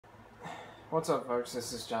What's up, folks?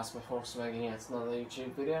 This is Jasper Fox making yet another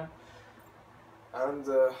YouTube video, and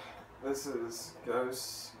this is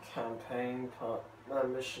Ghost Campaign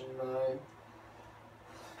Mission 9,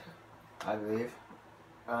 I believe,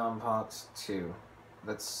 part 2.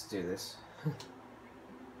 Let's do this.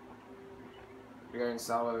 We're going to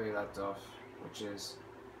start where we left off, which is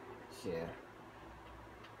here.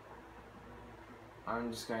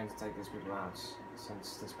 I'm just going to take these people out,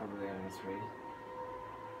 since there's probably only 3.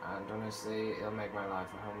 And honestly, it'll make my life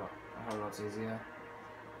a whole lot easier.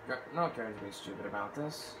 Not going to be stupid about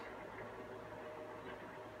this.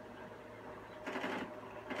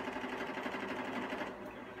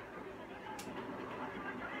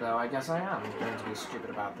 Though I guess I am going to be stupid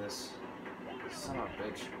about this. Son of a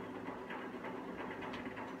bitch.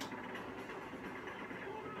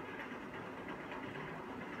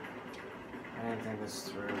 I didn't think this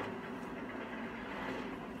through.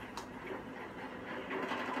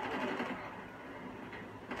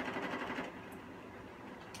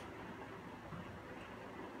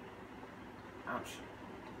 Ouch.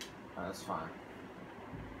 Oh, that's fine.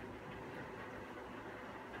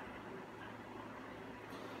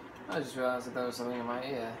 I just realized that there was something in my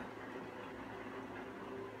ear.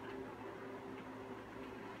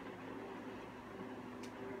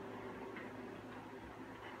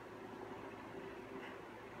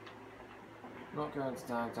 Not going to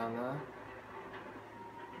dive down there.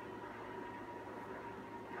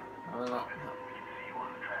 I will not.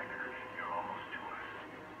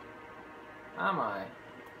 Am I?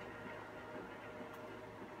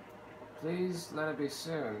 Please let it be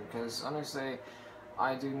soon, because honestly,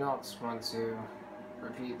 I do not want to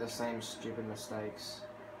repeat the same stupid mistakes.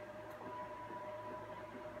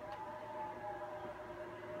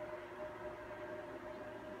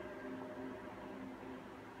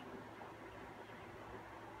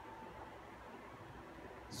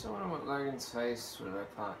 So I wonder what Logan's face would look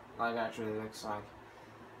like actually looks like.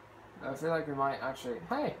 I feel like we might actually.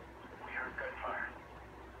 Hey! We heard gunfire.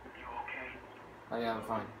 You okay? Oh yeah, I'm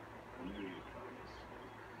fine.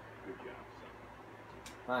 Good job,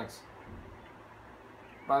 Thanks.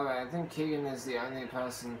 By the way, I think Keegan is the only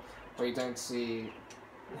person where you don't see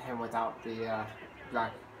him without the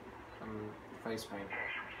black face paint.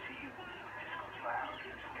 Ash, we see you. This goes loud.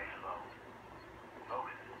 Stay low.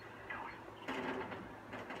 Logan, do it.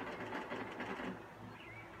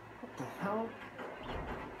 What the hell?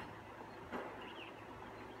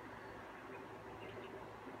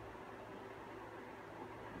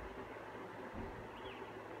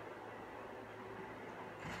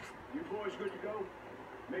 You boys good to go?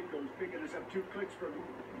 Mako's picking us up 2 clicks from you.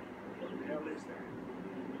 What the hell is that?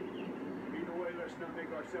 Either way, let's not make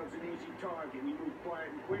ourselves an easy target. We move quiet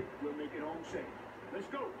and quick, we'll make it home safe. Let's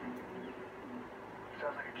go!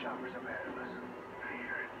 Sounds like a chopper's up ahead of us. I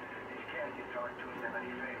hear it. These canyons aren't doing them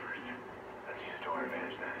any favors. Let's use it to our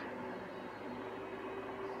advantage then.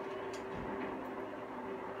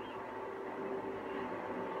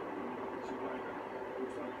 Survivor.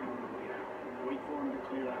 Looks like they're on the way out. Wait for them to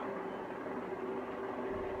clear out.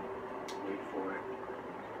 Wait for it.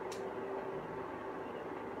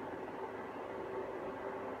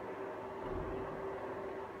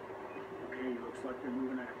 Okay, looks like they're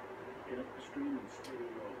moving out. Get up the stream and steady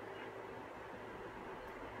roll.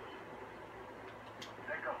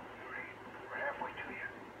 Echo, we're halfway to you.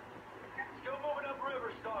 Still moving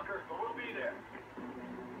upriver, Stalker, but we'll be there.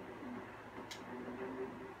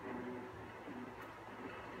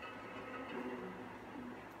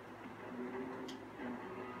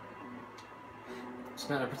 Just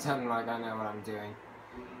gonna pretend like I know what I'm doing.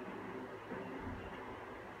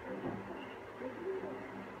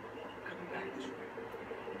 Coming back this way.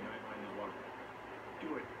 Behind the water. Do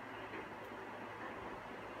it.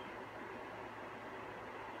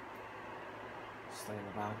 Stay in the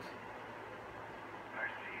back. I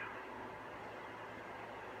see you.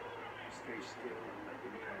 Stay still and let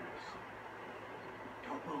them pass.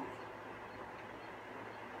 Don't move.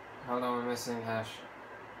 Hold on, we're missing Hash.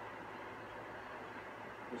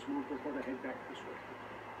 Let's move before they head back this way.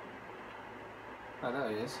 Oh, there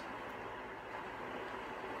he is.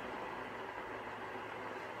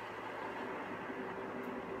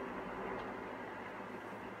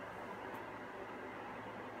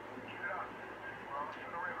 Keep it up. We're almost to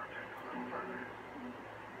the river. Just a little further.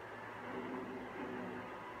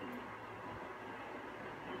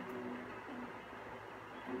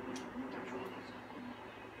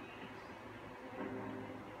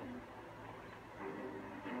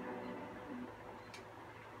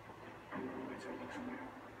 Let's head this way.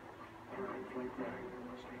 Around flank right.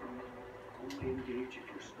 Only engage if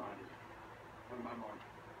you're spotted. On my mark.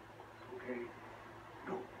 Okay?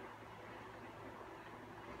 Go.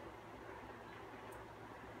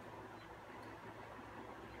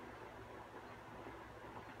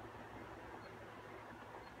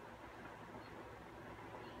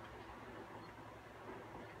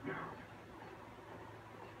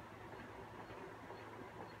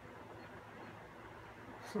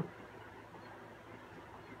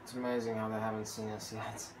 It's amazing how they haven't seen us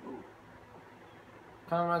yet.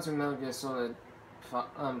 Kind of reminds me of Metal Gear Solid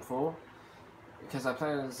 4, because I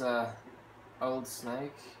played as old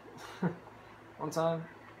Snake one time,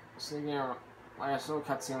 sneaking around. Like I saw a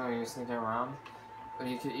cutscene where he was sneaking around, but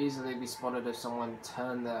he could easily be spotted if someone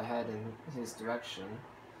turned their head in his direction,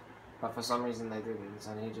 but for some reason they didn't,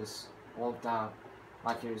 and he just walked out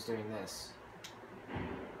like he was doing this.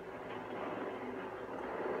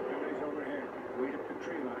 Enemies overhead. Wait up the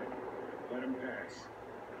tree line. Let them pass.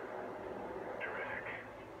 Terrific.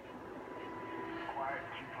 Quiet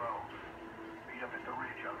and keep low. Meet up at the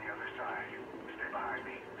ridge on the other side. Stay behind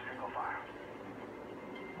me. Single file.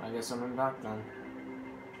 I guess I'm in back then.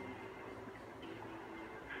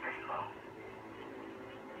 Stay low.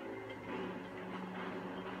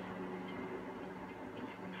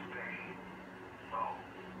 Stay low.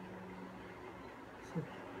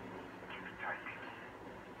 Keep it tight, people.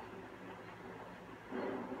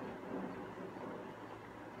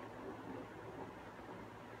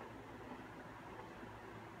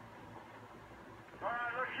 All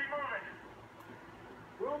right, let's keep moving.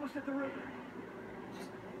 We're almost at the river.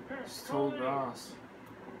 It's tall grass.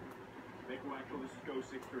 Big Wacko, this is Go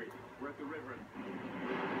 6-3. We're at the river.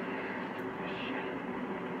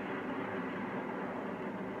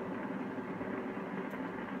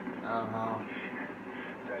 Oh, wow.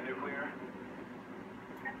 Is that nuclear?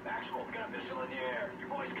 Maxwell, got a missile in the air. You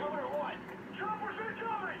boys coming or what? Choppers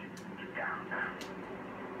incoming! Get down now.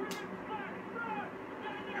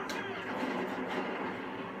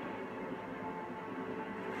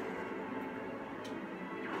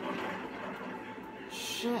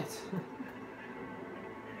 Shit.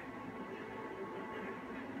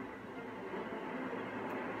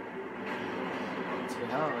 It's a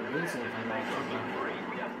hell of a reason for that.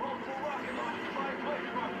 We have multiple rocket launches 5 places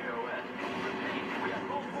from POS. Repeat, we have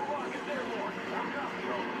multiple rockets airborne. I'll copy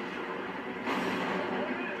you.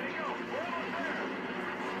 1 minute, Nico. We're almost there.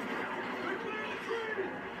 They're clearing the tree!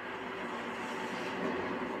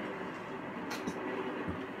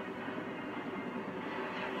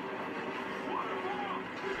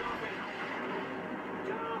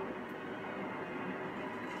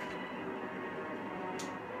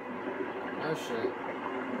 Oh shit.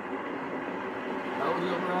 Hold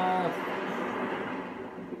your breath.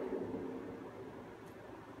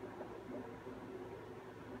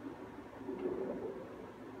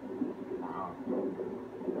 Wow.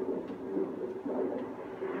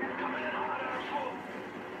 Coming in hot on our slope.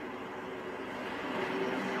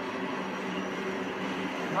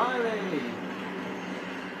 Riley!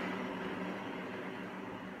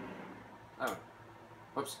 Oh.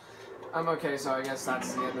 Whoops. Okay, so I guess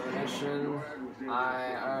that's the end of the mission.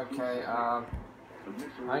 Okay,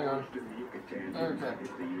 hang on. Okay.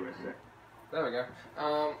 There we go.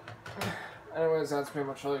 Anyways, that's pretty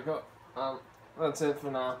much all I got. That's it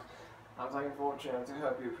for now. I'm taking fortune. I do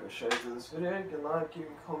hope you appreciated this video. You can like, you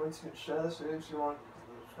can comment, you can share this video if you want.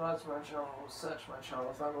 Subscribe to my channel or search my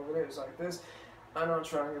channel for more videos like this. And I'll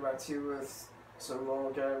try and get back to you with some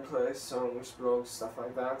more gameplay, songs, blogs, stuff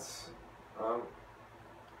like that.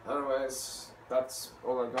 Anyways, that's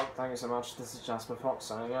all I got. Thank you so much. This is Jasper Fox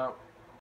signing out.